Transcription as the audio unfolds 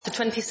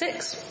chapter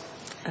 26,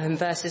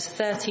 verses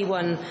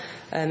 31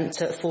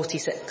 to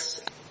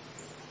 46.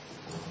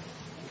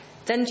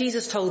 Then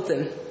Jesus told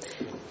them,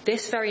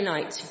 "This very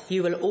night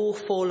you will all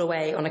fall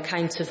away on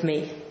account of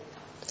me.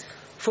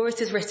 For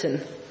it is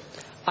written,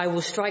 I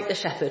will strike the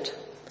shepherd,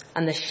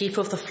 and the sheep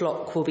of the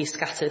flock will be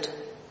scattered.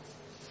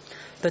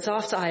 But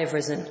after I have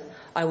risen,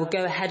 I will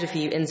go ahead of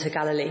you into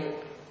Galilee."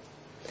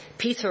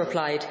 Peter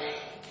replied,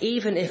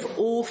 "Even if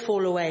all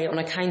fall away on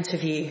account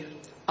of you,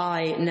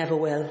 I never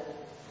will."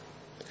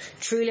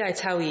 "Truly I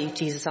tell you,"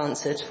 Jesus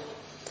answered,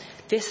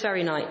 "this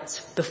very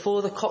night,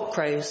 before the cock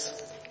crows,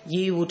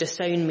 you will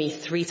disown me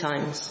 3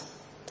 times.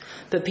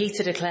 But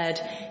Peter declared,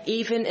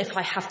 "Even if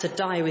I have to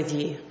die with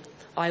you,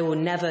 I will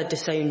never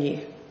disown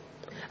you."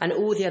 And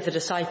all the other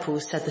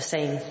disciples said the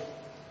same.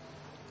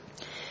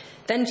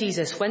 Then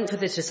Jesus went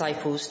with his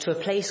disciples to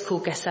a place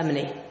called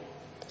Gethsemane.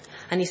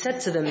 And he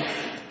said to them,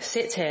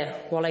 "Sit here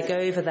while I go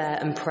over there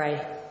and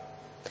pray."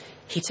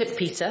 He took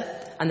Peter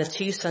and the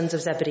 2 sons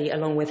of Zebedee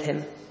along with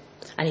him,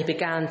 and he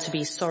began to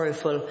be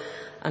sorrowful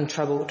and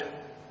troubled.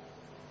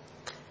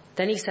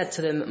 Then he said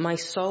to them, "My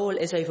soul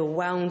is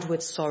overwhelmed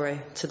with sorrow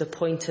to the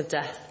point of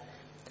death.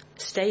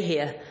 Stay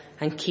here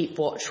and keep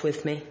watch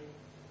with me."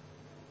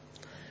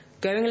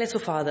 Going a little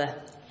farther,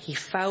 he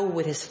fell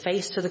with his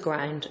face to the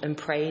ground and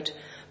prayed,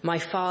 "My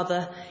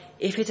Father,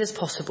 if it is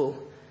possible,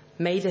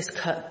 may this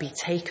cup be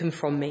taken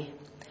from me.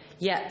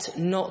 Yet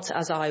not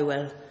as I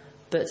will,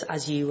 but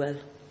as you will."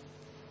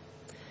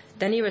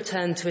 Then he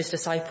returned to his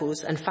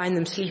disciples and found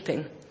them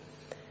sleeping.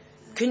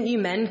 "Couldn't you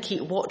men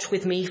keep watch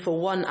with me for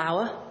 1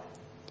 hour?"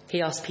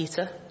 he asked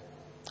Peter.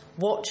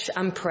 "Watch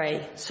and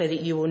pray so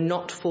that you will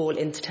not fall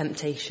into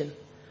temptation.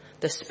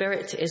 The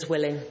spirit is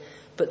willing,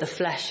 but the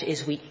flesh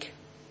is weak."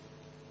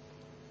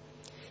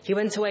 He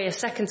went away a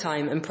second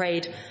time and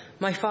prayed,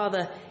 "My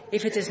Father,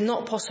 if it is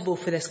not possible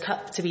for this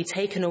cup to be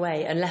taken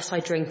away unless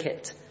I drink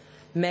it,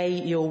 may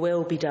your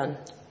will be done."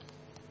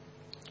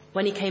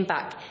 When he came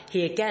back,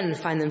 he again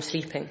found them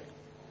sleeping,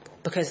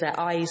 because their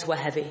eyes were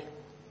heavy.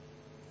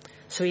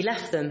 So he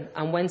left them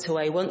and went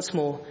away once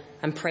more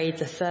and prayed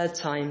the 3rd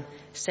time,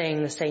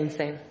 saying the same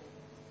thing.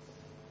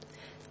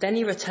 Then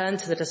he returned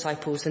to the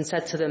disciples and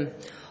said to them,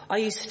 "Are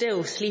you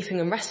still sleeping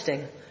and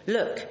resting?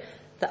 Look,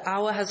 the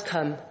hour has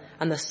come,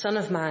 and the Son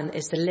of Man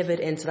is delivered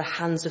into the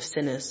hands of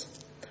sinners.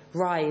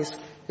 Rise,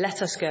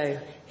 let us go.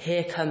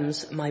 Here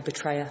comes my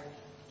betrayer."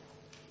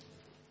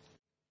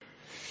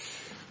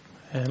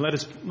 Let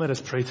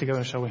us pray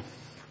together, shall we?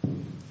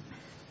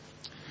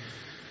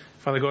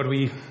 Father God,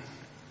 we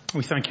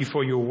thank you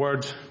for your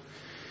word.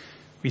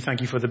 We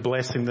thank you for the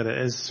blessing that it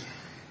is.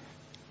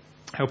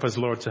 Help us,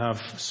 Lord, to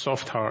have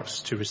soft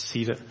hearts to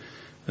receive it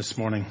this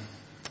morning,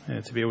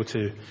 to be able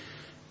to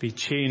be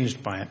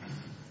changed by it,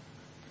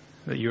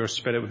 that your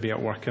Spirit would be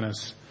at work in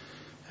us,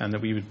 and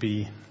that we would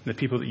be the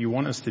people that you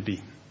want us to be.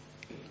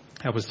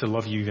 Help us to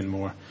love you even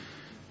more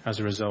as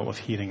a result of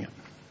hearing it.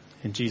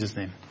 In Jesus'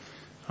 name,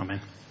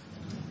 amen.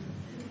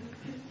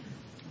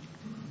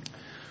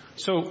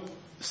 So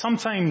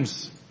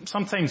sometimes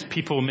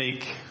people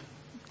make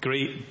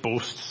great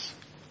boasts.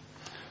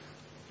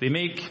 They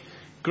make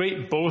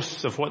great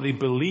boasts of what they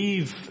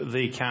believe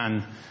they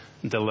can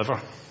deliver.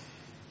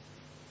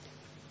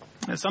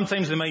 And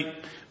sometimes they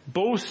might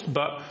boast,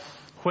 but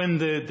when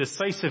the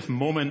decisive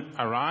moment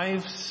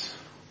arrives,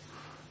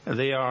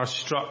 they are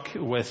struck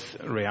with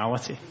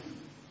reality.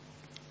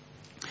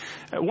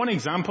 One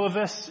example of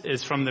this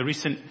is from the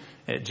recent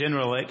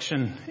general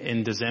election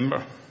in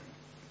December.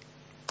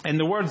 In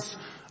the words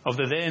of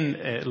the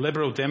then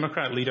Liberal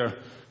Democrat leader,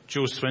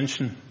 Jo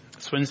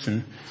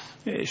Swinson,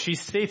 she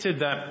stated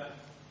that,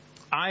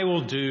 "I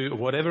will do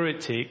whatever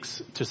it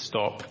takes to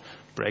stop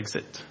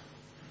Brexit."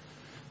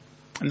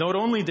 And not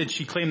only did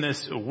she claim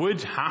this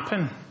would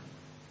happen,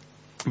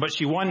 but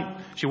she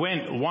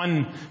went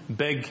one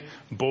big,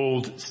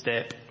 bold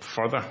step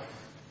further.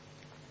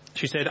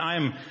 She said, "I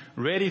am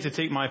ready to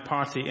take my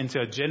party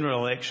into a general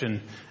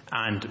election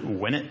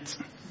and win it."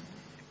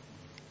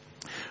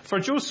 For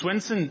Jo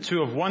Swinson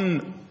to have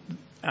won,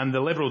 and the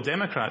Liberal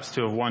Democrats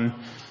to have won,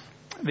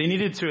 they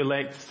needed to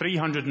elect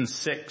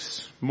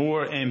 306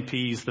 more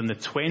MPs than the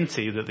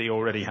 20 that they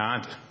already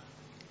had.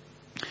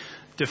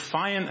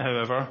 Defiant,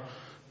 however,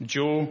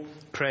 Jo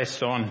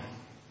pressed on,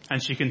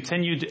 and she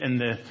continued in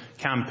the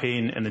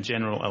campaign in the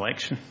general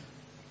election.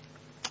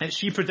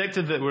 She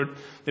predicted that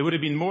there would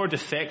have been more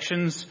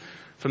defections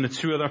from the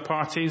 2 other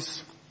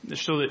parties,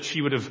 so that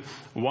she would have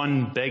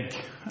won big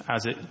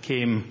as it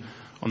came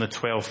on the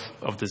 12th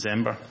of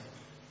December.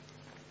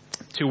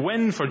 To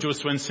win for Jo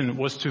Swinson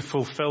was to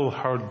fulfill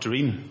her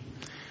dream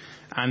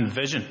and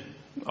vision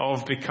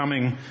of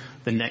becoming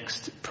the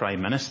next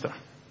Prime Minister.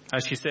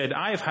 As she said,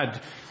 "I've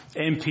had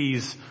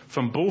MPs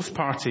from both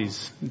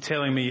parties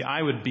telling me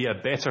I would be a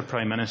better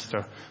Prime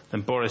Minister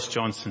than Boris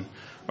Johnson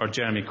or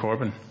Jeremy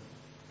Corbyn."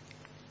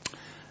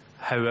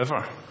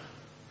 However,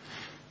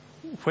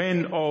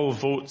 when all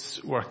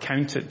votes were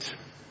counted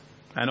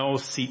and all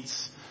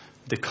seats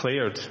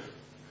declared,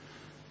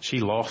 she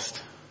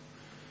lost.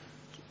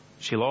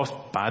 She lost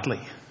badly.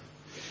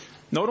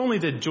 Not only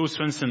did Jo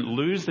Swinson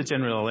lose the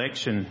general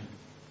election,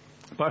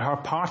 but her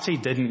party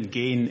didn't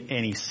gain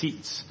any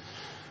seats.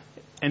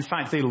 In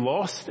fact, they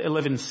lost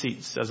 11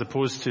 seats as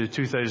opposed to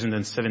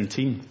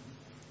 2017.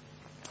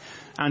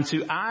 And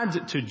to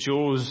add to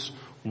Jo's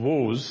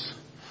woes,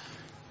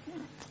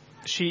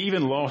 she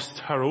even lost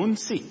her own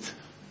seat.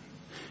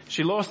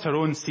 She lost her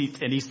own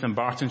seat in East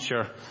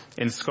Dunbartonshire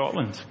in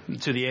Scotland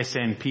to the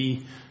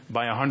SNP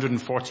by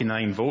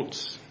 149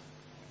 votes.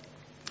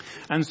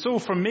 And so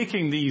from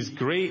making these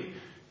great,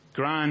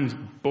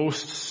 grand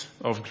boasts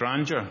of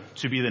grandeur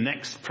to be the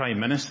next Prime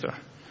Minister,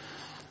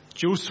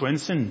 Jo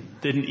Swinson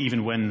didn't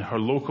even win her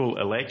local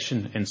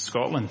election in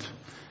Scotland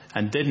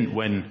and didn't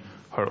win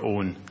her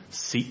own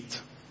seat.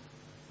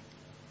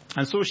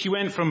 And so she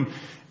went from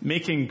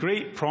making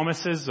great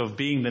promises of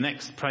being the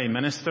next Prime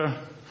Minister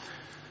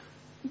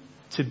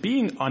to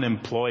being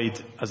unemployed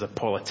as a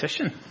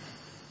politician.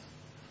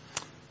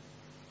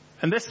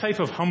 And this type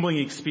of humbling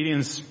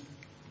experience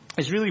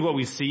is really what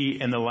we see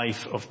in the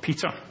life of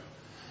Peter.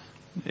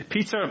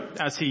 Peter,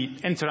 as he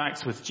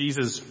interacts with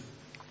Jesus,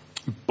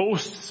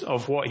 boasts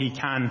of what he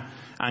can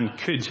and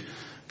could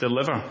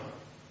deliver,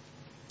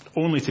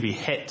 only to be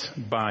hit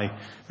by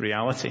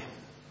reality.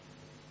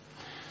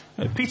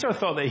 Peter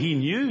thought that he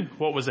knew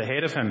what was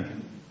ahead of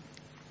him,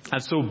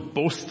 and so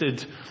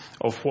boasted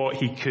of what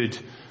he could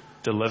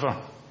deliver.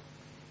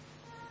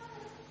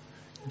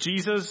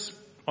 Jesus,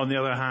 on the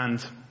other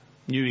hand,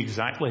 knew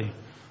exactly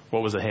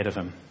what was ahead of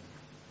him,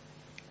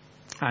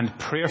 and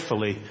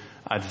prayerfully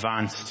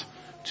advanced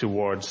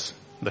towards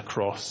the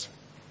cross.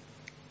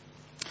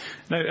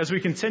 Now, as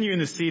we continue in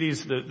the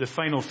series, the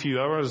final few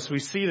hours, we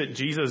see that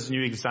Jesus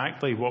knew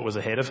exactly what was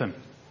ahead of him.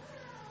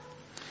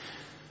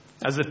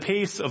 As the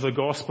pace of the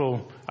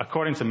gospel,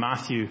 according to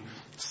Matthew,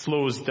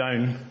 slows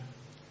down,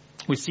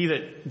 we see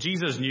that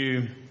Jesus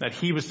knew that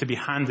he was to be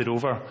handed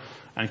over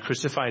and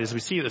crucified, as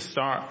we see at the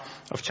start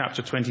of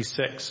chapter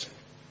 26,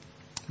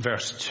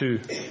 verse 2.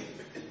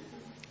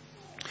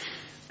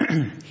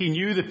 He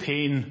knew the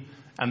pain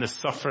and the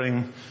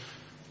suffering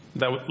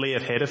that lay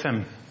ahead of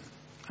him,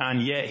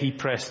 and yet he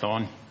pressed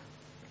on.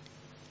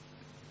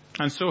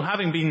 And so,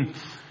 having been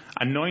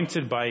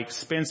anointed by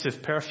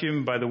expensive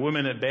perfume by the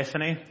woman at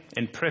Bethany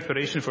in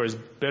preparation for his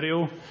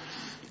burial,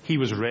 he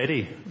was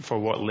ready for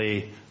what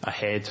lay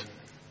ahead.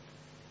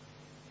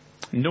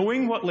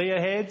 Knowing what lay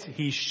ahead,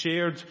 he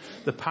shared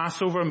the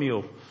Passover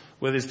meal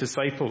with his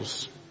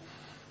disciples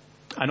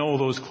and all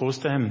those close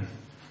to him,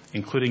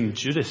 including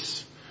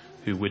Judas,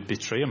 who would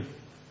betray him.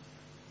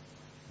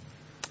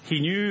 He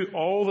knew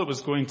all that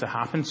was going to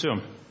happen to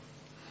him.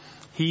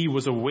 He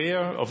was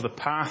aware of the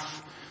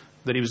path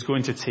that he was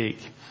going to take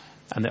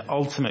and the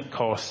ultimate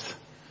cost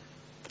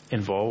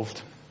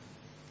involved.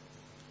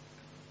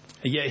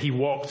 And yet he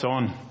walked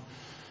on.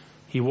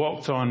 He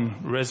walked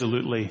on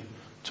resolutely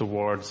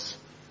towards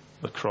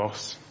the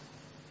cross.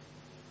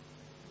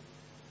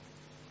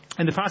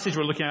 In the passage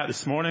we're looking at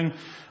this morning,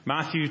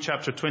 Matthew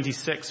chapter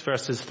 26,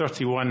 verses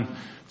 31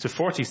 to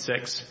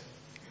 46,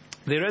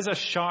 there is a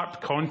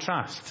sharp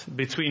contrast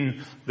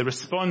between the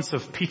response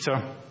of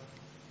Peter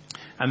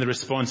and the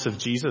response of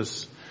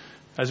Jesus,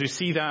 as we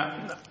see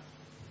that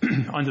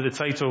under the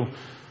title,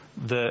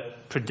 The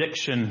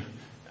Prediction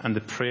and the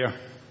Prayer.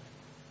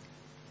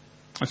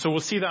 And so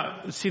we'll see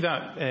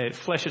that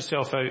flesh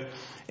itself out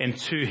in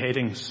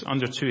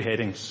under two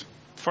headings.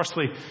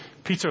 Firstly,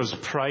 Peter's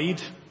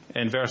pride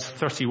in verse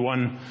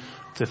 31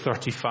 to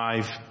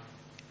 35.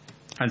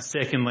 And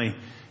secondly,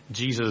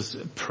 Jesus'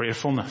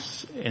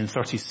 prayerfulness in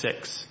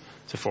 36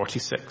 to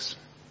 46.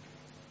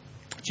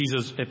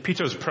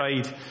 Peter's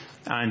pride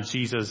and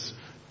Jesus'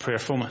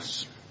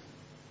 prayerfulness.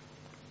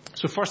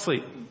 So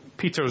firstly,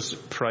 Peter's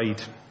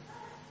pride.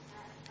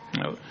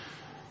 Now,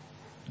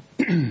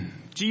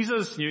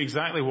 Jesus knew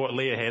exactly what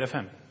lay ahead of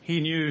him. He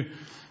knew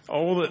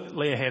all that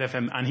lay ahead of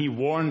him, and he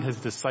warned his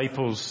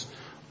disciples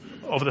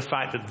of the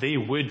fact that they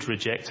would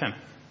reject him.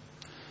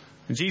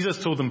 And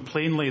Jesus told them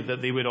plainly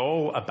that they would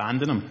all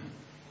abandon him.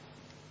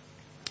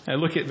 Now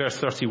look at verse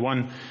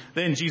 31.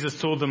 Then Jesus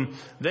told them,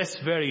 "This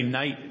very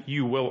night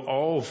you will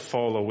all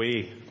fall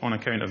away on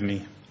account of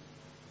me."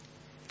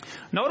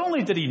 Not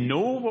only did he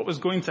know what was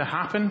going to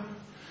happen,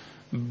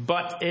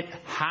 but it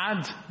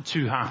had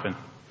to happen.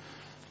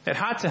 It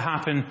had to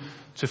happen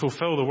to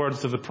fulfill the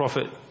words of the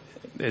prophet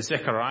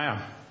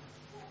Zechariah.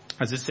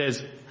 As it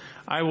says,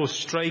 "I will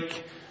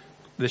strike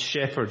the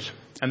shepherd,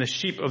 and the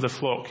sheep of the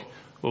flock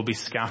will be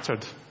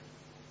scattered.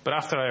 But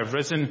after I have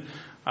risen,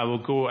 I will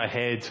go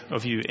ahead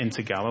of you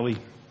into Galilee."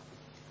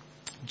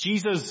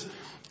 Jesus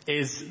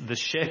is the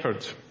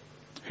shepherd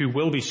who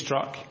will be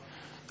struck,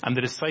 and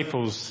the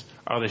disciples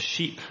are the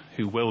sheep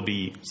who will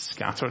be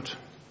scattered.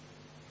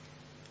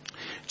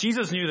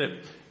 Jesus knew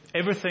that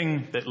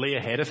everything that lay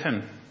ahead of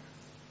him,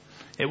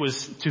 it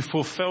was to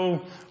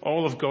fulfill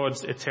all of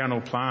God's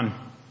eternal plan.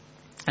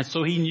 And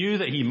so he knew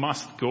that he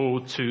must go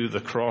to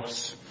the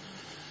cross.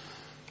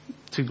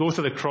 To go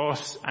to the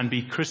cross and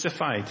be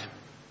crucified.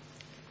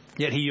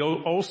 Yet he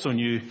also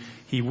knew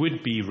he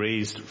would be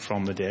raised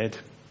from the dead.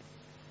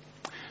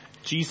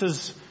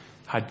 Jesus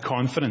had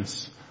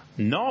confidence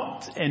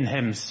not in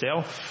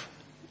himself,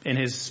 in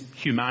his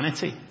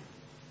humanity,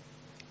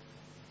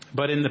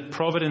 but in the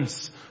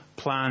providence,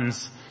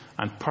 plans,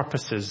 and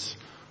purposes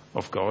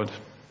of God.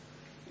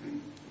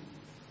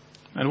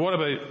 And what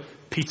about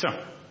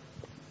Peter?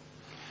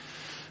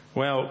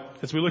 Well,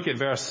 as we look at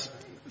verse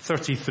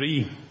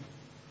 33,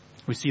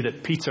 we see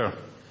that Peter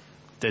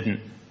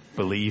didn't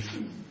believe.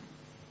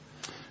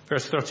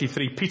 Verse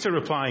 33, Peter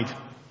replied,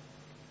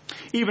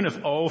 "Even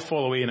if all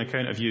fall away on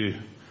account of you,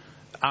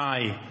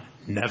 I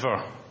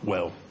never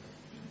will."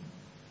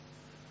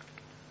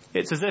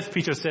 It's as if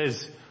Peter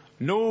says,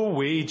 "No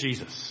way,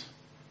 Jesus.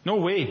 No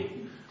way.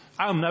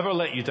 I'll never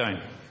let you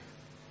down.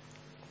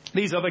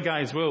 These other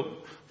guys, well,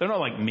 they're not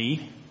like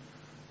me.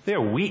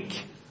 They're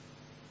weak.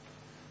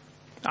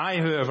 I,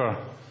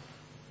 however,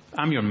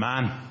 I'm your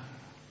man.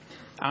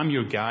 I'm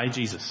your guy,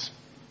 Jesus."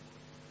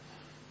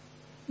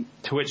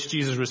 To which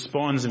Jesus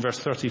responds in verse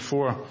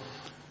 34,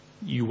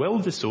 "You will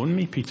disown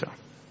me, Peter.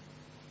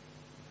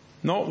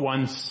 Not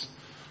once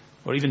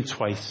or even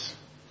twice,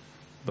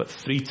 but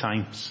 3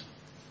 times.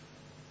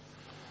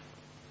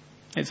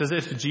 It's as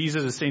if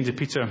Jesus is saying to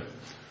Peter,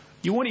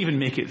 you won't even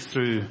make it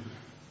through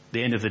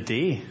the end of the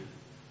day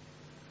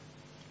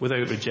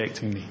without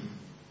rejecting me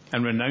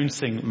and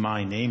renouncing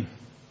my name.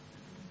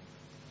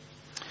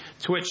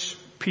 To which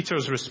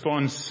Peter's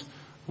response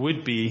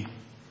would be,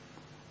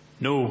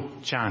 no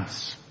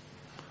chance.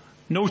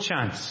 No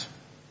chance.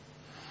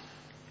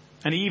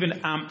 And he even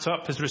amped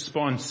up his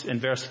response in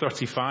verse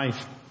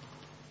 35.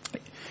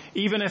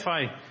 Even if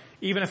I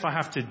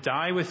have to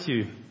die with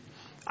you,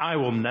 I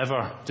will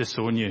never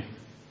disown you.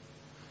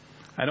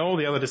 And all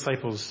the other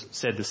disciples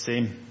said the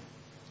same.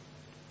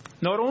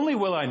 Not only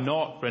will I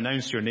not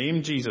renounce your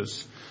name,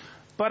 Jesus,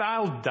 but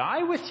I'll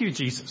die with you,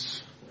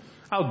 Jesus.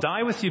 I'll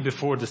die with you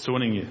before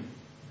disowning you.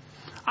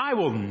 I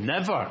will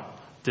never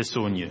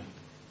disown you.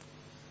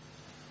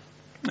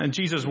 And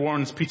Jesus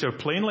warns Peter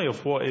plainly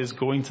of what is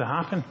going to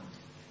happen.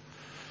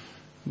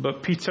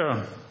 But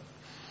Peter,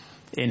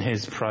 in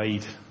his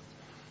pride,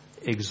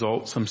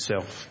 exalts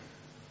himself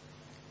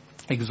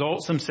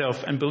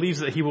and believes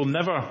that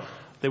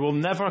there will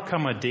never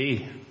come a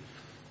day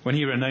when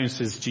he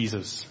renounces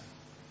Jesus.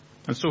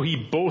 And so he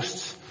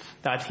boasts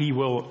that he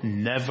will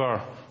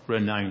never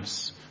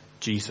renounce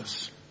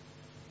Jesus.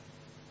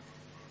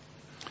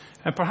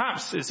 And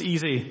perhaps it's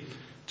easy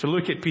to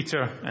look at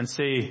Peter and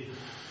say,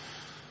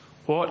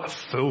 what a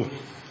fool,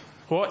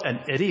 what an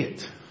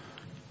idiot.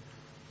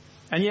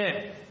 And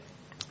yet,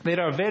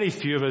 there are very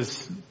few of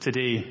us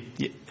today,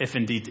 if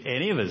indeed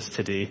any of us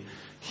today,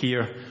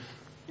 here,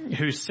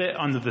 who sit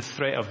under the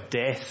threat of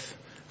death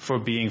for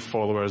being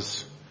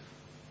followers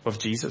of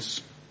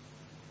Jesus.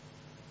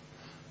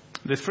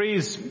 The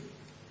phrase,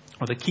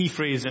 or the key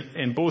phrase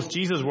in both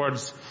Jesus'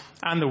 words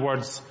and the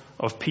words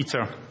of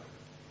Peter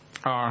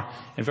are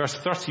in verse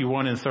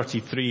 31 and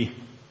 33,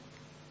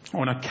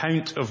 on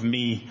account of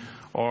me,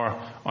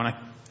 or on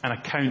an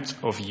account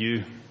of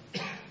you.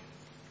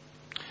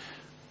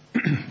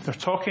 They're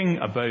talking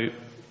about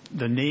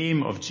the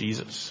name of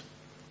Jesus.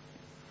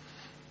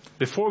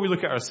 Before we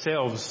look at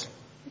ourselves,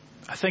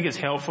 I think it's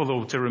helpful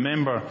though to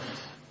remember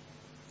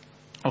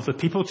of the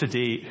people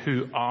today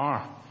who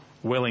are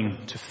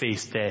willing to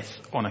face death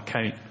on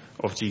account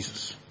of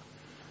Jesus.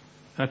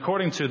 And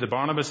according to the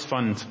Barnabas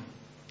Fund,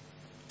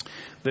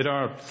 there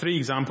are 3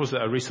 examples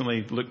that I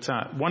recently looked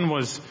at. One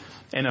was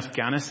in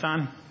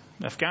Afghanistan.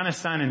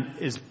 Afghanistan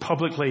is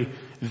publicly,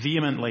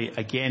 vehemently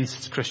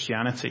against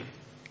Christianity.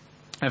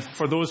 And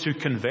for those who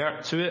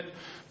convert to it,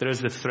 there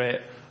is the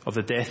threat of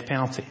the death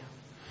penalty.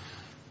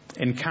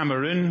 In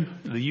Cameroon,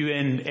 the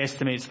UN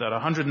estimates that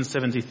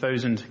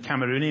 170,000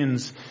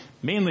 Cameroonians,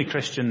 mainly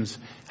Christians,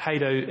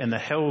 hide out in the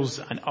hills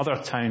and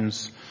other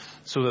towns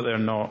so that they're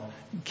not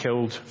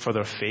killed for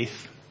their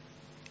faith.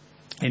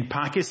 In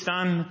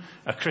Pakistan,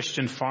 a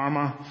Christian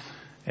farmer,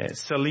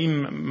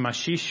 Salim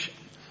Mashish,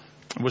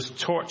 was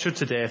tortured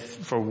to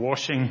death for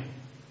washing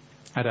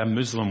at a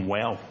Muslim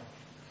well.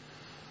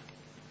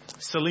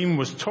 Salim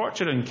was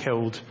tortured and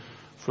killed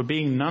for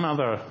being none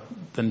other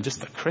than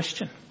just a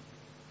Christian,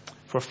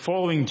 for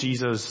following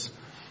Jesus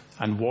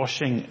and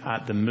washing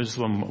at the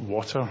Muslim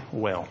water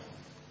well.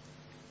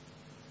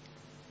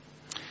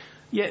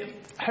 Yet,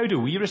 how do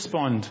we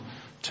respond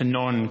to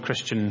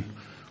non-Christian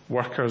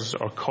workers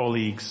or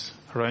colleagues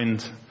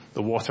around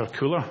the water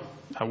cooler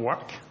at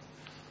work?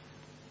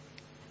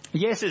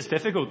 Yes, it's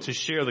difficult to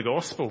share the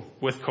gospel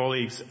with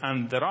colleagues,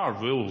 and there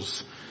are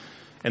rules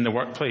in the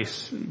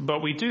workplace,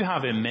 but we do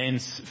have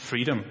immense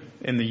freedom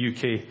in the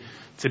UK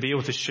to be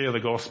able to share the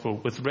gospel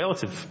with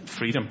relative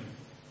freedom.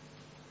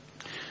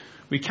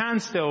 We can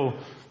still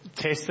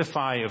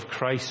testify of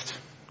Christ,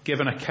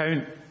 give an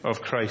account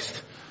of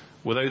Christ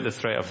without the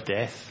threat of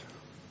death.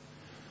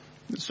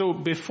 So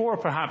before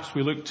perhaps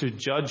we look to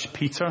judge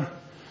Peter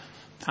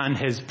and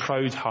his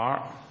proud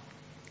heart,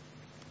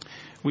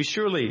 we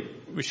surely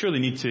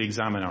need to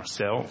examine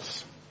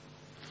ourselves.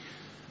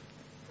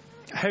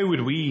 How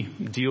would we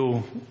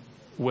deal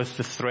with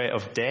the threat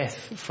of death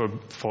for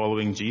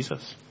following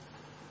Jesus?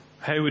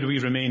 How would we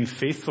remain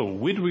faithful?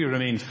 Would we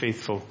remain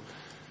faithful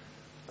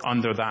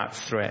under that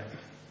threat?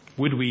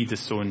 Would we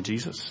disown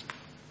Jesus?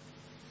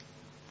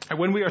 And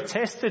when we are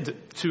tested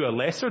to a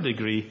lesser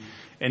degree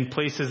in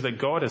places that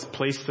God has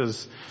placed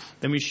us,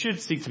 then we should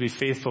seek to be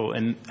faithful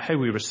in how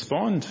we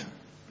respond.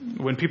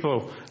 When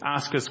people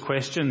ask us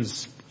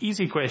questions,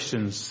 easy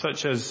questions,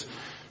 such as,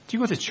 do you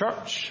go to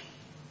church?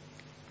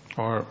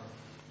 Or, are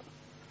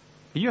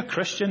you a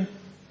Christian?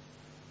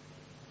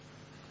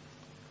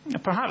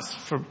 Perhaps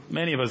for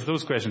many of us,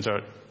 those questions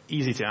are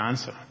easy to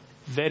answer.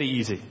 Very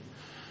easy.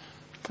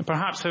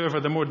 Perhaps, however,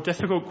 the more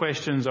difficult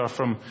questions are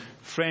from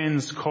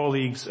friends,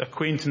 colleagues,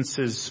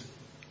 acquaintances,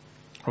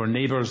 or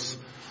neighbours,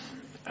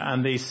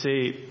 and they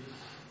say,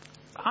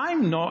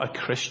 I'm not a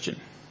Christian,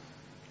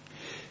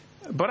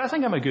 but I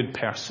think I'm a good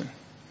person.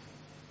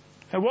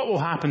 And what will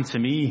happen to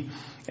me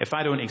if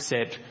I don't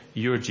accept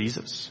your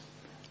Jesus?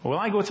 Will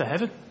I go to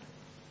heaven?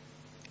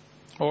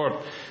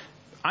 Or,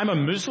 I'm a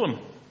Muslim,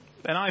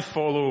 and I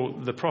follow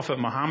the Prophet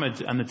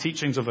Muhammad and the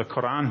teachings of the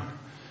Quran,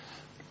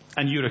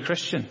 and you're a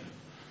Christian.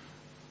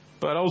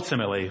 But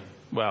ultimately,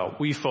 well,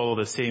 we follow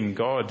the same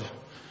God,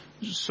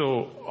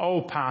 so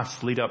all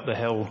paths lead up the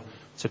hill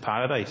to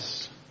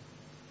paradise.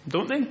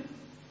 Don't they?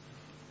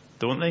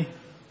 Don't they?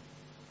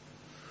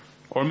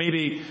 Or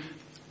maybe,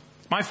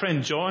 my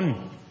friend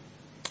John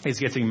is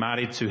getting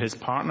married to his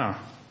partner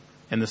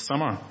in the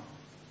summer.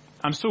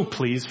 I'm so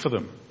pleased for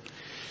them.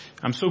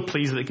 I'm so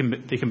pleased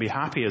that they can be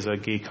happy as a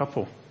gay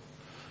couple.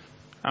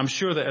 I'm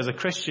sure that as a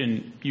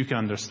Christian, you can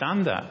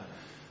understand that.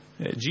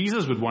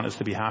 Jesus would want us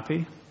to be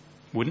happy,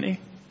 wouldn't he?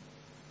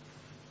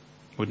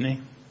 Wouldn't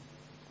he?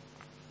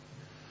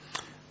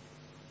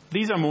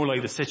 These are more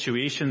like the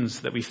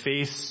situations that we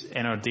face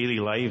in our daily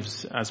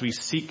lives as we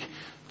seek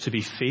to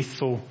be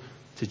faithful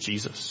to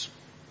Jesus.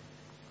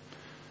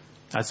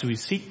 As we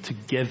seek to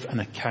give an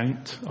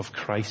account of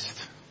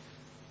Christ.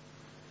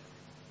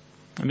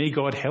 And may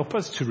God help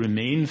us to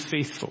remain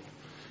faithful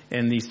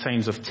in these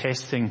times of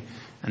testing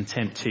and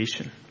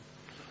temptation,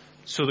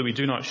 so that we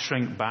do not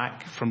shrink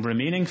back from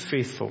remaining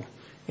faithful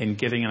in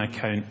giving an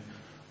account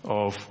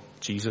of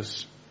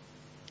Jesus.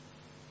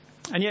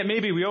 And yet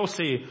maybe we all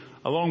say,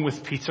 along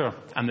with Peter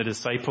and the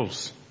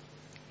disciples,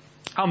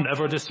 I'll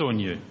never disown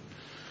you.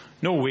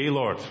 No way,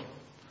 Lord.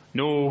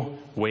 No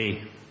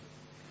way.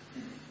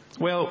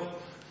 Well,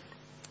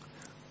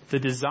 the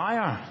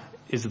desire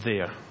is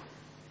there.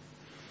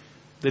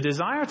 The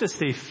desire to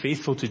stay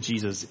faithful to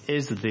Jesus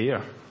is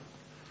there.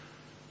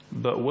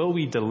 But will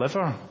we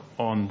deliver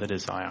on the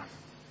desire?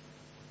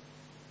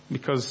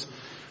 Because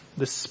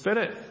the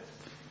Spirit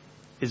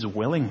is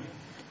willing,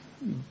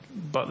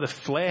 but the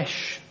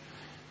flesh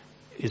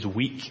is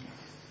weak.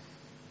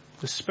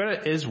 The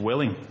Spirit is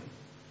willing,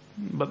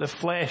 but the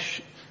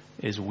flesh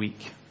is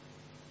weak.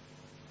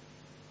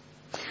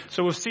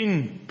 So we've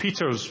seen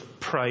Peter's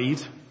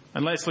pride,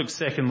 and let's look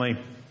secondly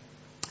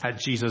at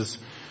Jesus'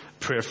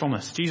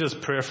 prayerfulness. Jesus'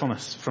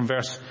 prayerfulness from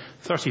verse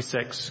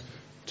 36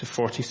 to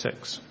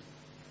 46.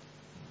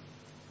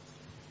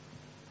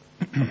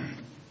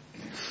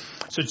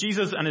 So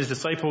Jesus and his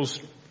disciples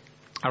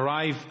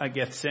arrive at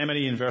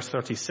Gethsemane in verse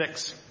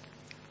 36.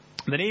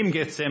 The name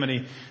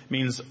Gethsemane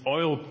means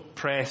oil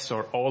press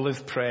or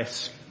olive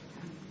press.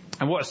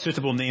 And what a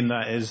suitable name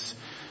that is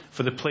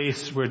for the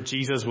place where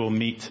Jesus will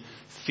meet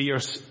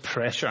fierce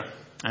pressure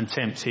and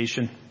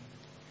temptation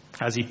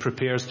as he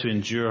prepares to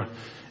endure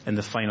in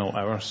the final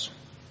hours.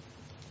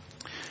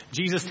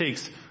 Jesus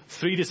takes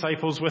 3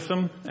 disciples with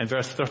him in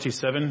verse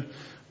 37,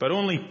 but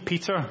only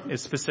Peter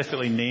is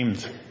specifically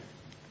named.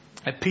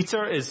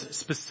 Peter is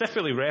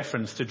specifically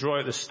referenced to draw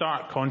out the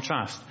stark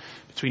contrast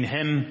between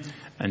him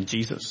and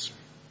Jesus.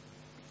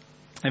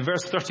 In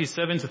verse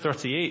 37 to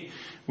 38,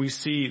 we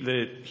see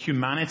the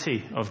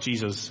humanity of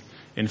Jesus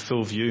in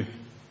full view.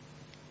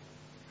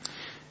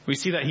 We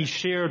see that he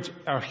shared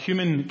our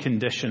human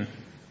condition,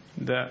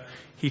 that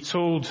we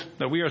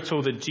are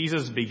told that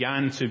Jesus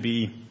began to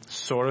be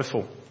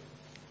sorrowful,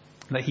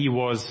 that he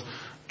was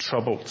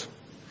troubled,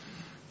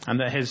 and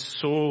that his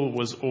soul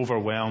was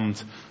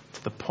overwhelmed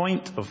to the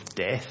point of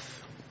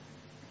death.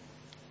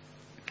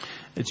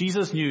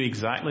 Jesus knew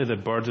exactly the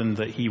burden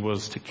that he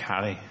was to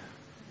carry.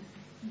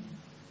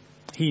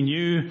 He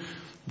knew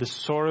the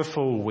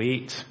sorrowful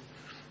weight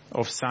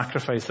of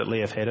sacrifice that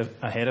lay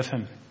ahead of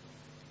him.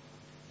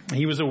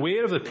 He was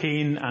aware of the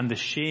pain and the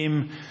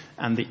shame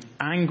and the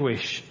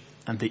anguish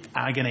and the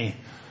agony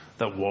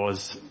that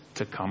was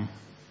to come.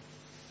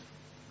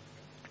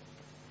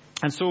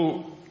 And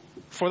so,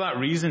 for that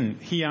reason,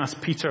 he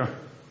asked Peter,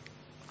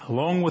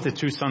 along with the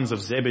 2 sons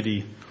of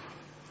Zebedee,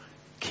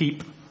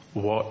 keep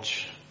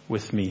watch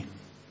with me.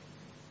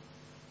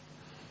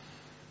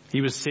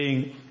 He was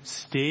saying,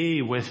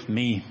 stay with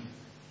me.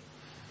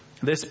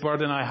 This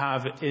burden I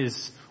have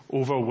is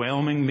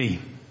overwhelming me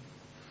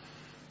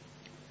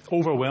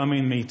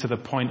to the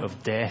point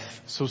of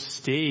death. So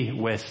stay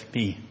with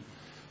me.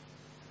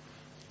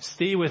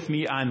 Stay with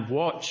me and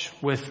watch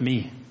with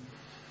me.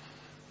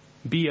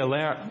 Be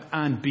alert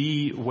and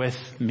be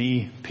with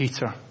me,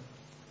 Peter.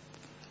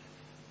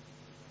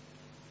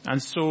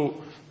 And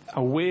so,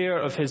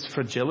 aware of his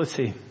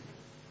fragility,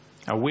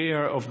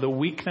 aware of the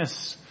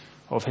weakness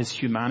of his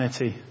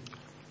humanity,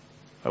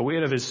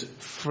 aware of his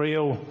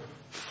frail,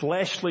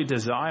 fleshly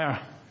desire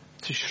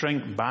to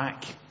shrink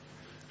back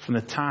from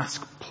the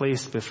task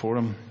placed before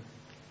him.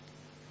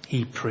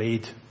 He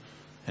prayed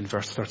in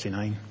verse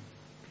 39.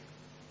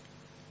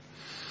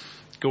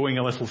 Going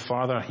a little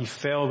farther, he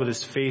fell with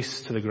his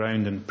face to the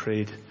ground and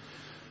prayed,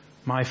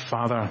 "My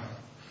Father,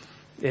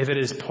 if it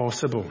is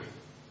possible,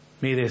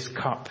 may this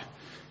cup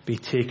be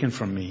taken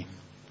from me,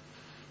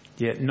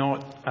 yet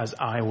not as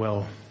I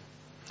will,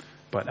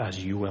 but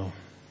as you will."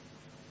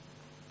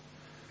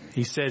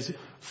 He says,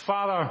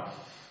 "Father,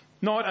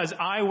 not as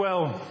I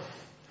will,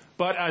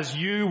 but as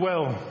you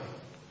will.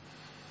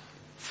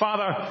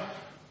 Father,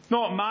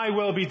 not my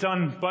will be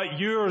done, but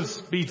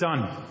yours be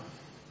done."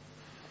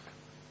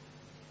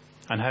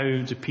 And how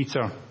do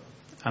Peter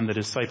and the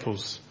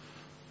disciples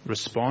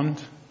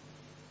respond?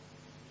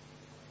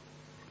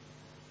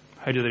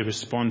 How do they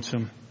respond to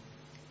him?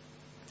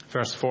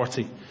 Verse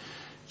 40,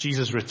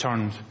 Jesus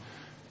returned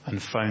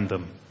and found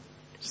them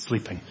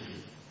sleeping.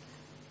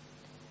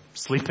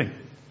 Sleeping.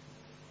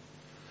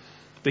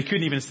 They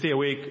couldn't even stay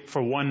awake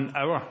for 1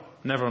 hour,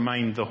 never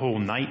mind the whole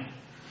night.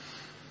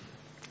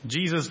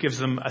 Jesus gives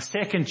them a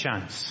second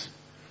chance,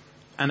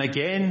 and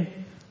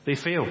again they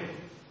fail.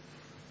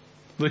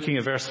 Looking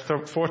at verse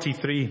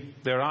 43,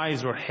 their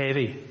eyes were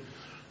heavy.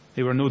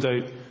 They were no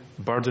doubt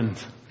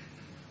burdened,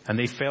 and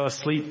they fell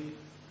asleep.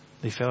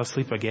 They fell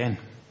asleep again.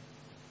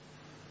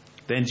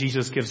 Then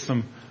Jesus gives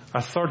them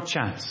a third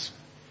chance.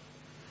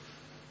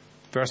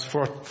 Verse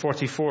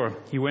 44,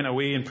 he went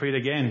away and prayed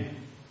again,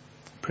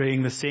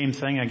 praying the same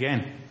thing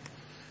again.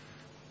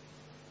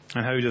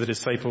 And how do the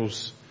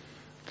disciples,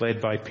 led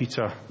by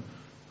Peter,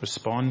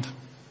 respond?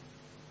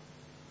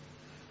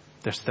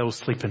 They're still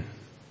sleeping.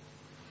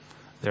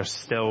 They're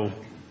still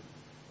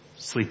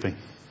sleeping.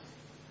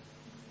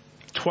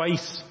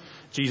 Twice,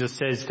 Jesus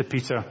says to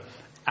Peter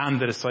and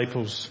the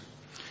disciples,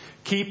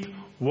 "Keep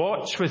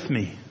watch with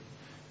me.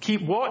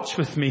 Keep watch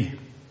with me."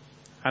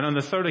 And on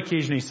the third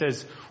occasion he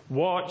says,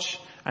 "Watch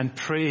and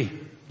pray."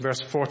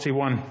 Verse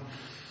 41.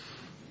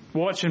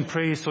 Watch and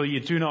pray so that you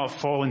do not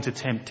fall into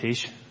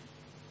temptation.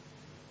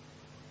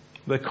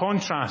 The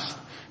contrast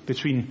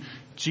between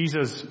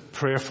Jesus'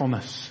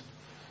 prayerfulness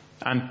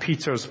and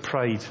Peter's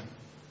pride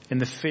in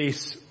the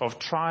face of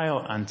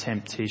trial and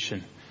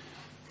temptation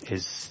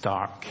is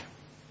stark.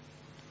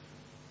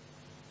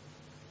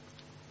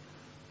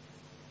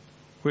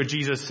 Where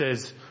Jesus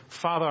says,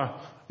 "Father,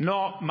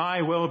 not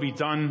my will be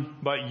done,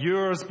 but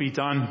yours be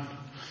done,"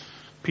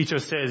 Peter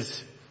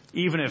says,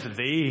 "Even if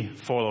they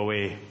fall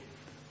away,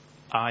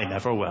 I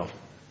never will."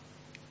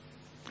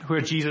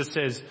 Where Jesus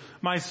says,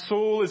 "My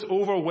soul is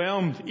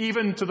overwhelmed,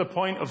 even to the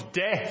point of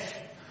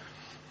death,"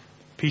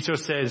 Peter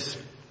says,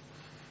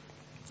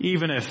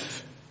 even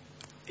if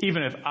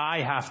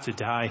I have to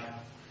die,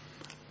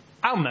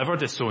 I'll never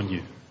disown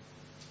you."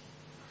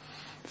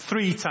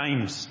 3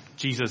 times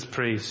Jesus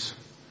prays,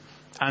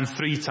 and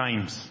 3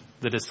 times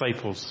the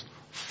disciples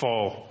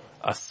fall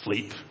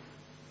asleep.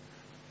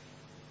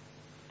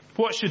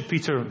 What should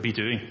Peter be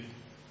doing?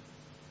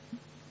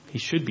 He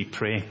should be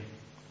praying.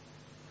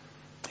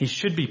 He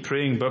should be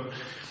praying, but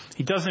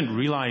he doesn't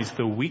realize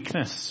the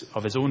weakness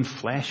of his own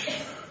flesh.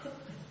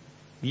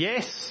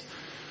 Yes,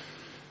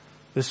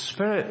 the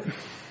Spirit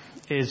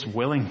is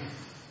willing,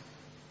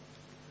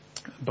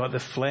 but the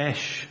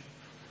flesh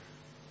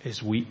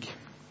is weak.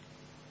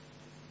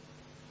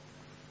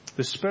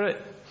 The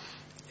Spirit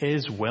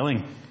is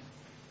willing,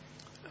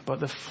 but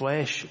the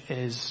flesh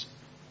is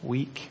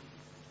weak.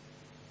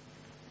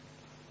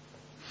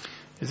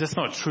 Is this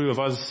not true of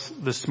us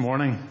this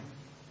morning?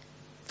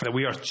 That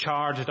we are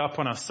charged up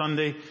on a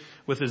Sunday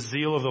with the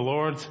zeal of the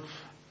Lord,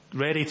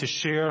 ready to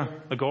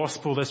share the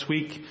gospel this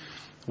week.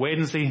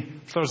 Wednesday,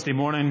 Thursday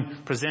morning,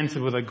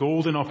 presented with a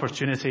golden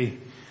opportunity,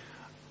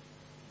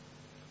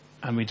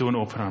 and we don't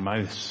open our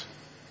mouths.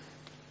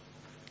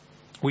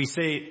 We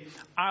say,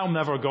 "I'll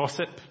never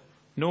gossip.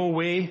 No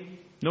way,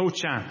 no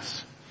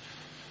chance."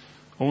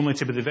 Only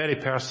to be the very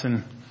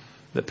person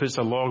that puts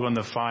a log on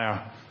the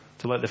fire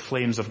to let the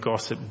flames of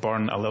gossip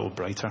burn a little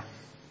brighter.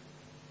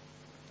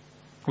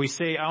 We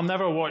say, "I'll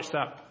never watch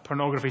that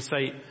pornography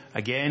site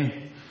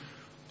again,"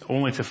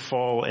 only to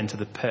fall into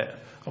the pit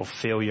of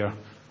failure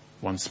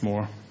once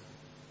more.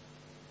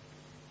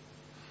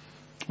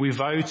 We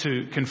vow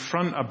to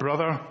confront a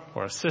brother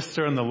or a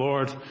sister in the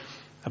Lord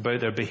about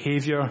their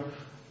behavior,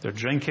 their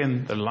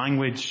drinking, their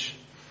language,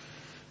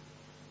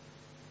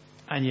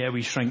 and yet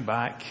we shrink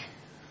back,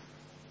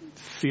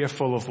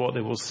 fearful of what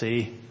they will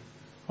say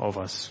of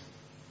us.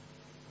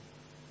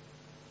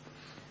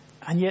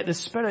 And yet the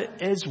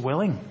Spirit is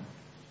willing.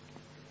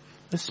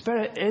 The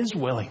Spirit is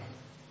willing.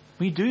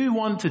 We do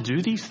want to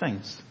do these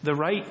things, the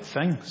right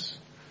things.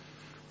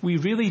 We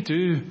really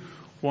do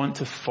want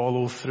to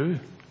follow through.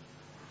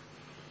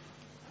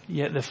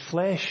 Yet the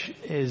flesh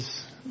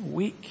is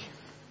weak.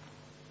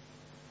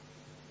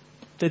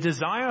 The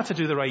desire to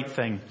do the right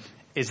thing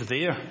is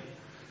there.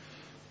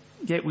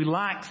 Yet we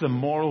lack the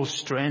moral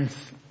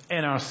strength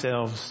in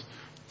ourselves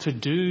to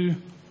do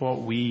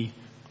what we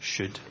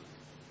should.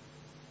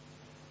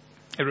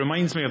 It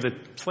reminds me of the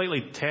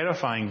slightly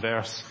terrifying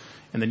verse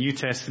in the New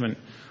Testament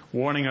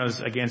warning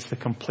us against the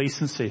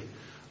complacency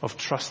of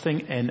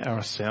trusting in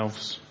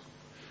ourselves.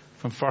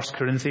 From 1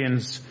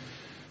 Corinthians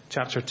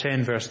chapter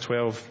 10, verse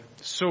 12.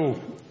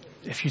 So,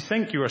 if you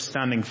think you are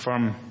standing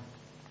firm,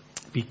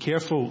 be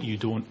careful you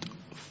don't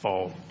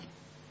fall.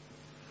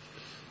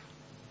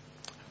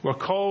 We're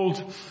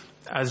called,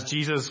 as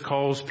Jesus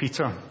calls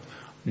Peter,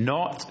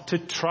 not to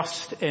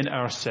trust in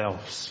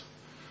ourselves,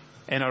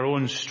 in our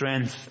own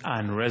strength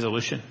and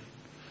resolution,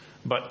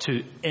 but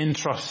to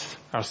entrust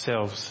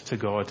ourselves to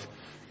God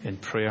in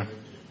prayer.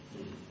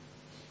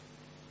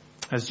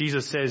 As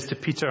Jesus says to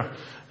Peter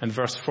in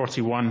verse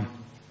 41,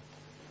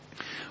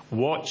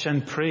 watch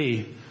and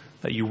pray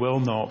that you will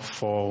not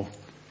fall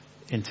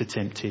into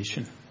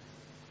temptation.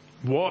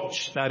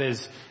 Watch, that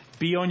is,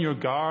 be on your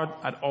guard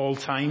at all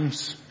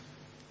times,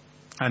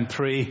 and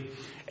pray,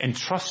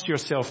 entrust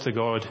yourself to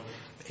God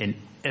in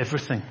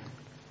everything.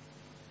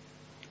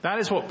 That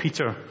is what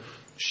Peter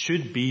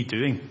should be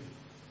doing.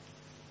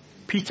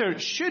 Peter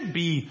should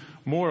be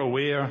more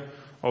aware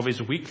of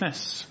his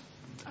weakness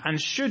and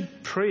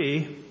should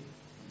pray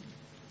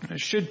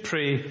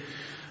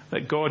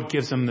that God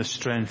gives him the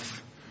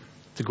strength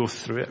to go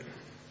through it.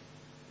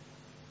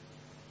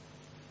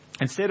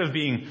 Instead of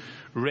being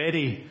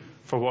ready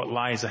for what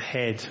lies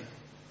ahead,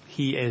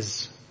 he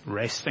is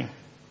resting.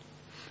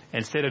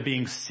 Instead of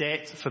being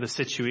set for the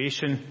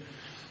situation,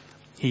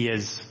 he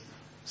is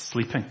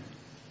sleeping.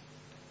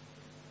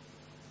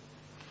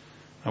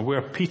 And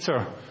where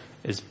Peter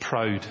is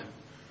proud,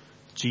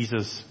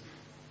 Jesus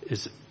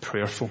is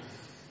prayerful.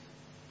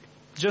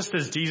 Just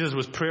as Jesus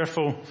was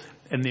prayerful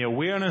in the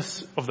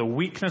awareness of the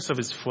weakness of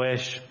his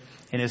flesh,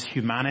 in his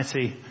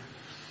humanity,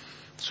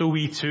 so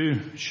we too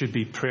should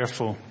be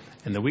prayerful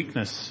in the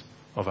weakness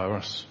of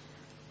ours.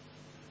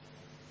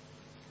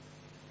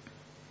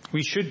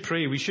 We should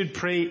pray. We should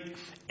pray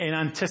in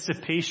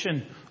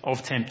anticipation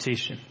of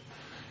temptation.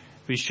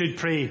 We should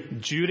pray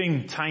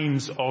during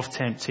times of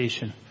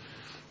temptation.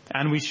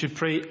 And we should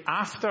pray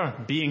after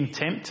being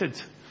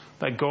tempted,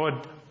 that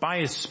God, by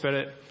his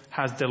Spirit,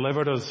 has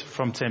delivered us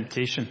from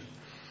temptation.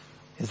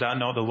 Is that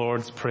not the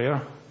Lord's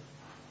prayer?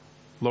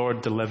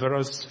 Lord, deliver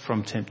us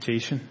from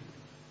temptation.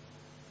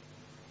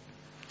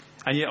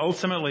 And yet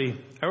ultimately,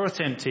 our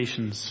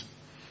temptations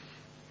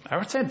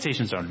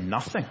are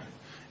nothing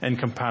in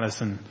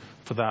comparison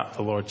to that of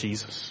the Lord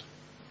Jesus.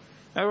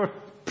 Our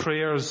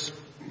prayers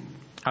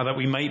are that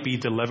we might be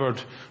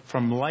delivered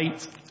from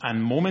light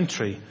and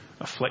momentary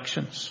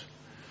afflictions.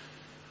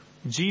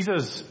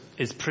 Jesus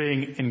is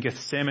praying in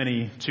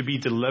Gethsemane to be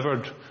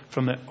delivered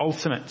from the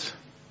ultimate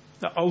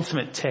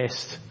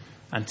test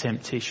and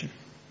temptation.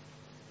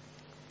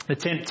 The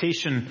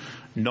temptation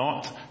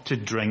not to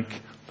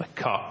drink the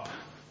cup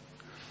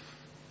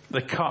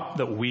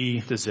that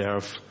we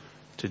deserve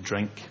to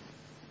drink.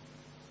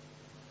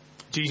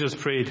 Jesus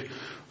prayed,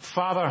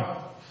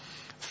 Father,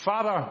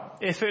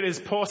 if it is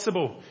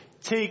possible,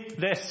 take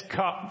this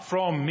cup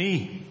from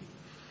me.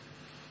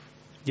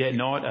 Yet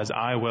not as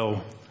I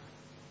will,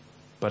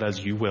 but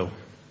as you will.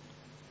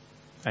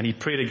 And he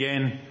prayed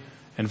again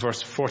in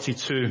verse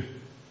 42.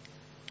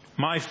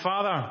 My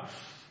Father,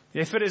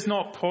 if it is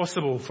not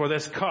possible for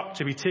this cup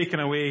to be taken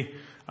away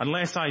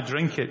unless I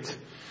drink it,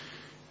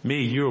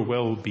 may your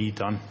will be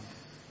done.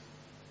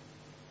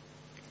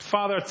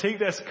 Father, take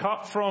this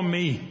cup from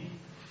me,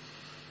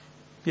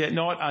 yet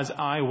not as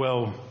I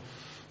will,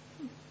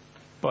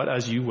 but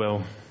as you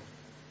will.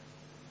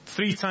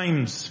 3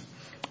 times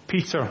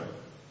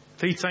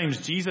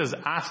Jesus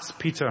asks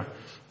Peter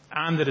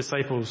and the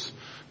disciples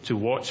to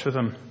watch with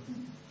him.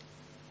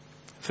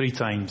 3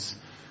 times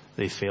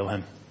they fail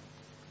him.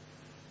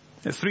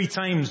 3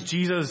 times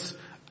Jesus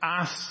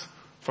asks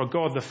for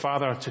God the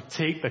Father to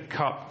take the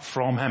cup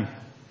from him.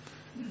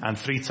 And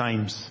 3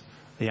 times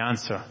the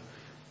answer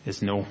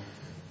is no.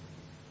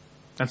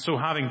 And so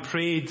having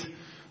prayed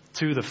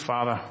to the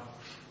Father,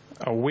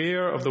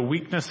 aware of the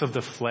weakness of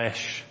the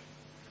flesh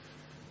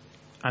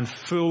and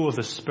full of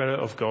the Spirit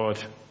of God,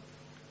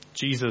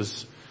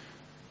 Jesus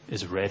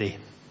is ready.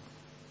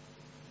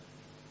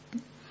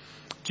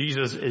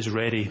 Jesus is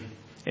ready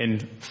in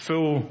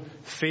full,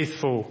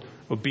 faithful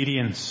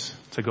obedience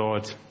to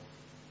God.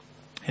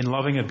 In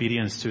loving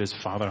obedience to his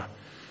Father,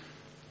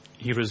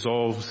 he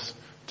resolves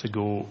to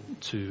go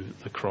to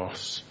the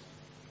cross.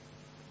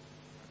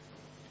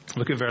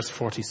 Look at verse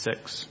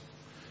 46.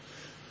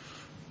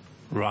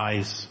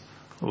 Rise,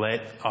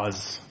 let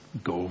us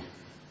go.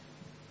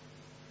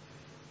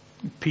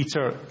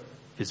 Peter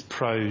is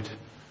proud,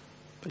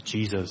 but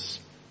Jesus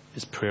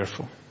is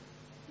prayerful.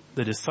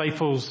 The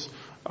disciples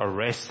are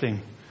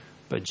resting,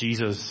 but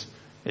Jesus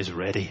is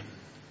ready.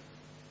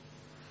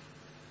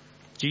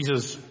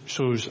 Jesus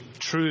shows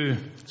true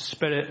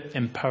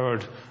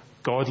Spirit-empowered,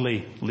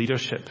 godly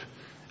leadership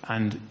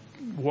and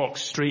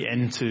walks straight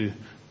into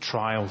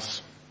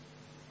trials.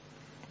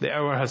 The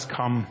hour has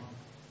come,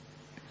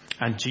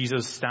 and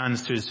Jesus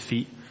stands to his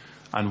feet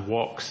and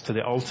walks to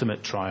the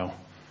ultimate trial,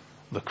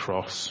 the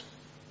cross.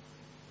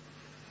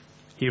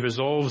 he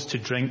resolves to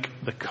drink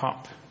the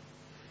cup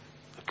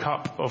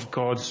of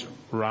God's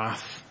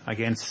wrath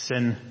against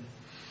sin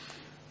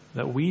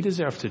that we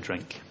deserve to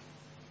drink.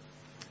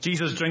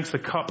 Jesus drinks the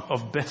cup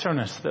of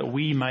bitterness that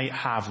we might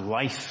have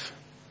life.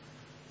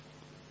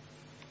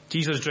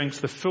 Jesus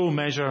drinks the full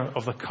measure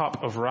of the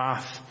cup of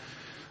wrath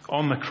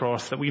on the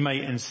cross that we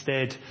might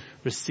instead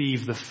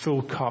receive the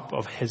full cup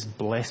of his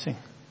blessing.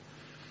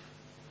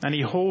 And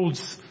he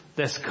holds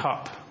this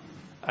cup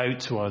out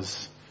to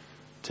us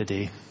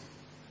today.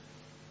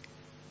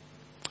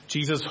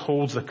 Jesus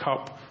holds the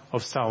cup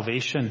of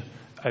salvation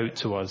out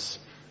to us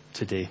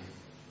today.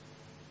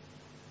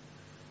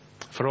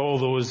 For all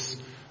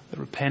those that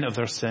repent of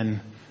their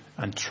sin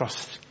and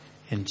trust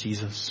in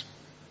Jesus.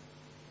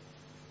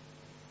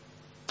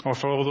 Or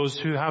for all those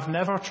who have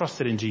never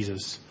trusted in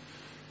Jesus,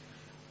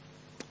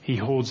 he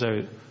holds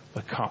out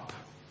the cup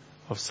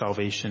of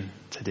salvation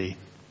today.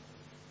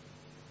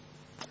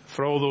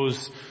 For all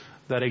those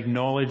that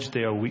acknowledge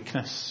their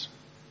weakness,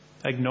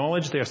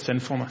 acknowledge their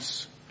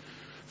sinfulness.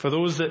 For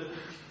those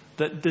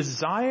that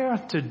desire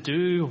to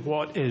do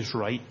what is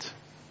right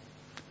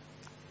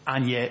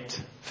and yet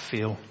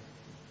fail.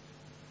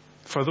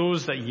 For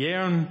those that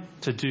yearn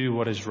to do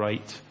what is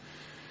right,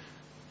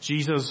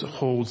 Jesus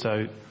holds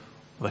out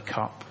the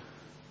cup.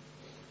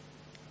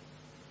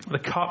 The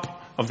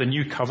cup of the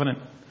new covenant,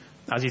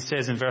 as he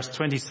says in verse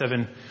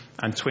 27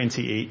 and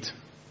 28.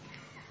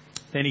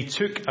 Then he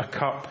took a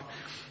cup,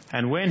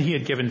 and when he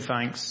had given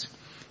thanks,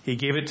 he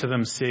gave it to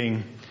them,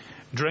 saying,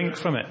 "Drink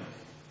from it,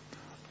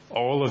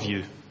 all of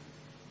you.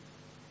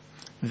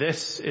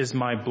 This is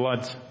my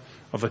blood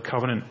of the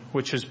covenant,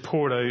 which is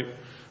poured out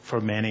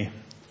for many,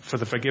 for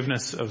the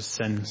forgiveness of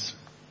sins."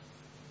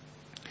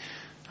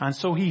 And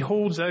so he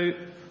holds out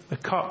the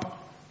cup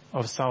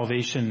of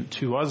salvation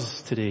to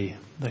us today,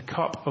 the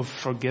cup of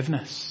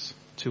forgiveness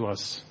to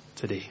us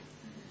today.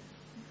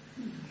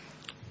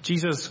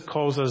 Jesus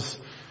calls us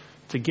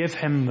to give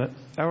him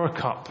our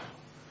cup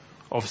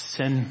of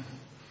sin,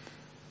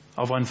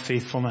 of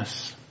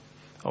unfaithfulness,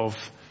 of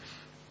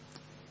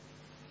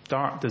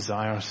dark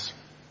desires,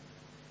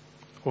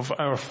 of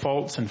our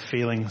faults and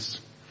failings.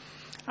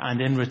 And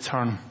in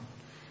return,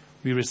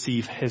 we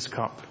receive his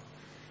cup.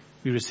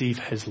 We receive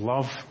his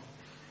love,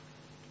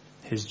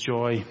 his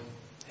joy,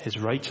 his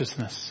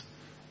righteousness,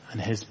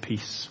 and his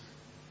peace.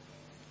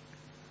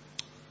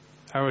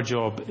 Our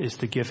job is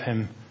to give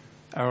him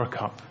our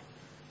cup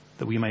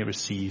that we might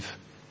receive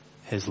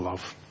his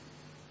love.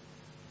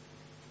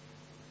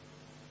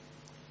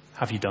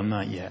 Have you done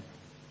that yet?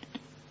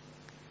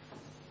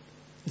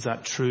 Is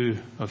that true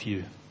of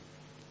you?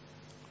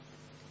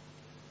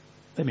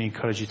 Let me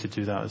encourage you to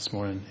do that this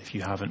morning if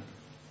you haven't.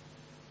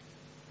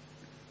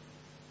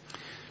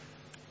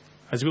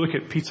 As we look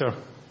at Peter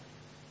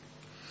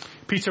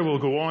will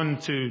go on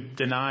to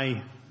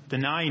deny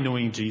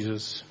knowing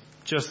Jesus,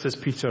 just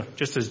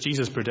as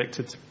Jesus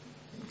predicted.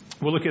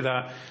 We'll look at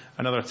that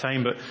another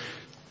time, but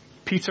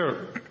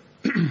Peter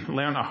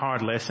learned a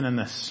hard lesson in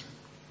this.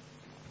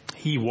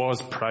 He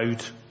was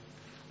proud.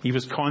 He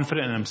was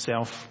confident in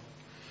himself.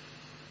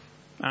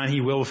 And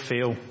he will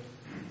fail.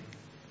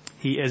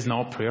 He is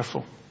not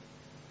prayerful.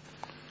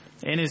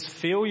 In his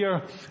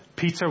failure,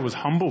 Peter was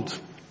humbled.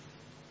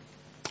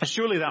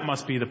 Surely that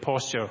must be the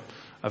posture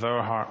of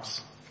our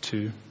hearts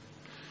too.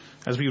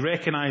 As we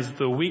recognize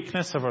the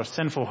weakness of our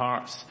sinful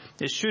hearts,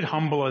 it should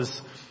humble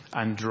us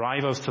and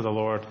drive us to the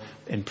Lord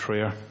in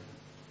prayer.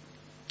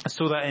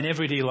 So that in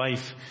everyday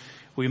life,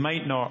 we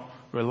might not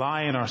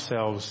rely on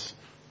ourselves,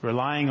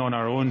 relying on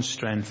our own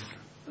strength,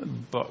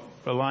 but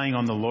relying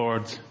on the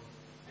Lord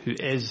who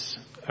is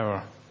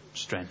our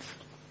strength.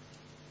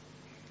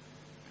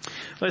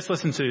 Let's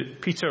listen to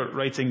Peter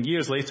writing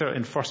years later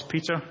in 1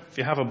 Peter. If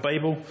you have a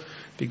Bible,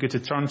 it'd be good to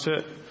turn to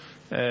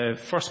it.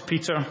 1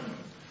 Peter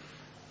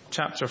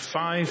chapter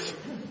 5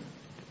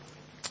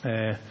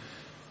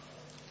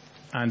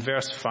 and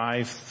verse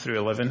 5 through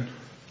 11.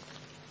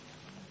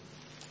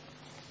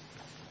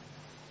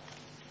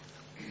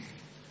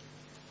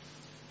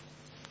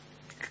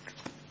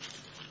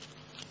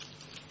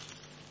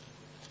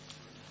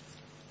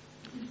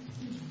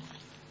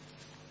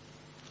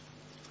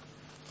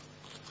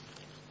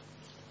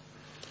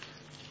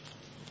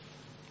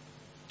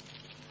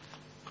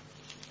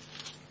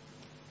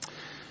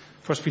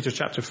 First Peter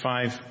chapter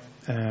 5,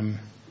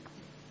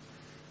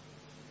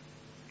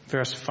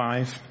 verse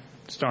 5,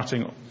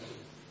 starting,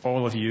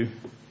 all of you,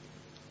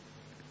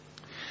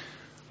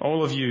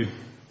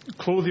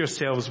 clothe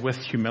yourselves with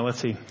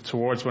humility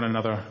towards one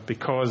another,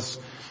 because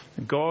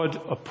God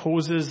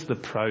opposes the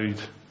proud,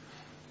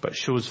 but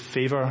shows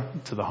favor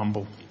to the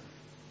humble.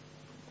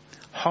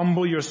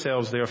 Humble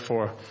yourselves,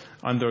 therefore,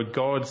 under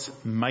God's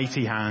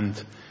mighty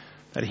hand,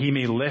 that he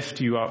may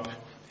lift you up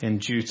in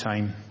due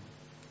time.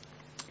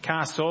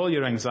 Cast all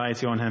your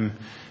anxiety on him,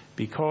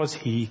 because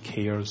he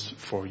cares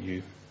for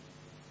you.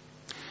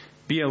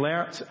 Be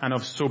alert and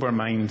of sober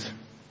mind.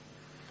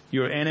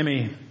 Your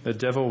enemy, the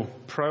devil,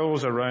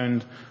 prowls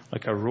around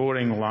like a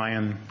roaring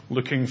lion,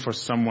 looking for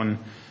someone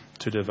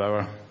to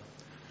devour.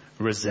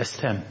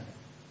 Resist him,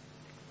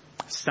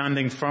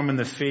 standing firm in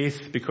the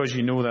faith because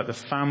you know that the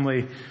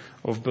family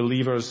of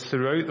believers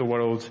throughout the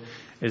world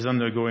is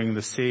undergoing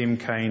the same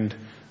kind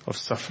of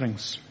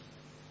sufferings.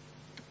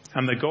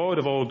 And the God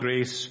of all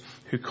grace,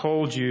 who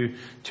called you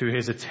to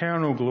his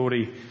eternal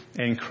glory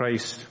in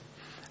Christ,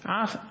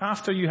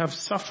 after you have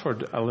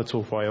suffered a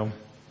little while,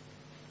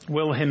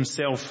 will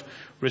himself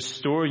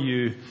restore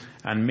you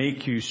and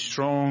make you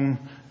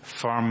strong,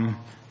 firm,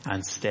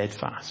 and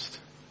steadfast.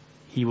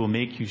 He will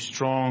make you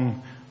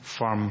strong,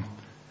 firm,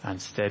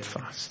 and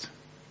steadfast.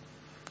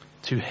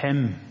 To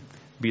him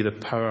be the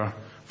power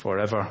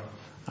forever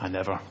and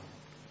ever.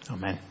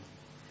 Amen.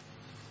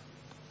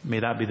 May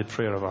that be the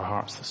prayer of our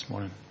hearts this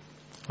morning.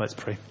 Let's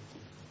pray.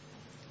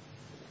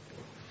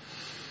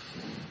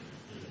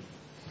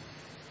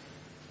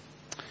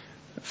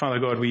 Father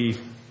God, we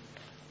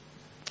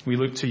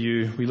look to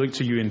you. We look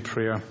to you in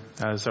prayer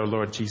as our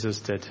Lord Jesus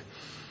did.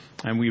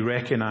 And we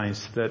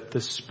recognize that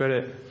the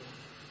Spirit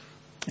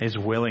is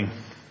willing,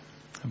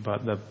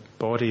 but the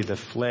body, the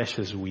flesh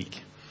is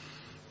weak.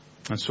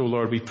 And so,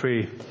 Lord, we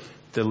pray,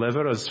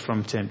 deliver us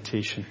from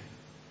temptation.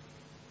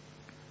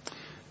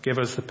 Give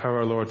us the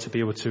power, Lord, to be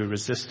able to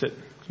resist it.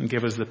 And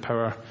give us the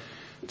power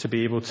to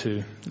be able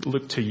to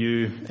look to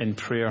you in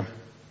prayer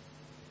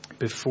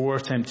before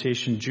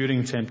temptation,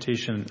 during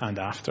temptation, and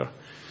after.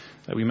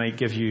 That we might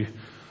give you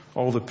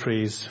all the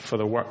praise for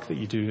the work that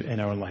you do in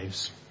our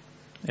lives.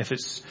 If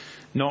it's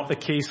not the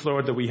case,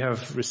 Lord, that we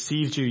have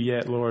received you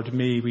yet, Lord,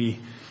 may we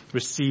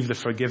receive the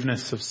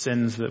forgiveness of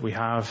sins that we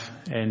have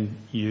in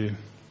you.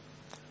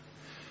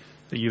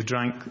 That you've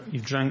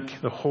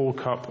drank the whole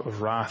cup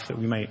of wrath, that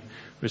we might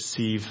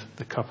receive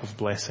the cup of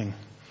blessing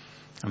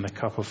and the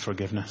cup of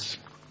forgiveness.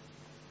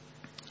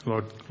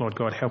 Lord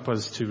God, help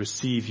us to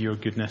receive your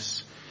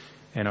goodness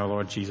in our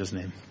Lord Jesus'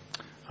 name.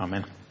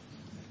 Amen.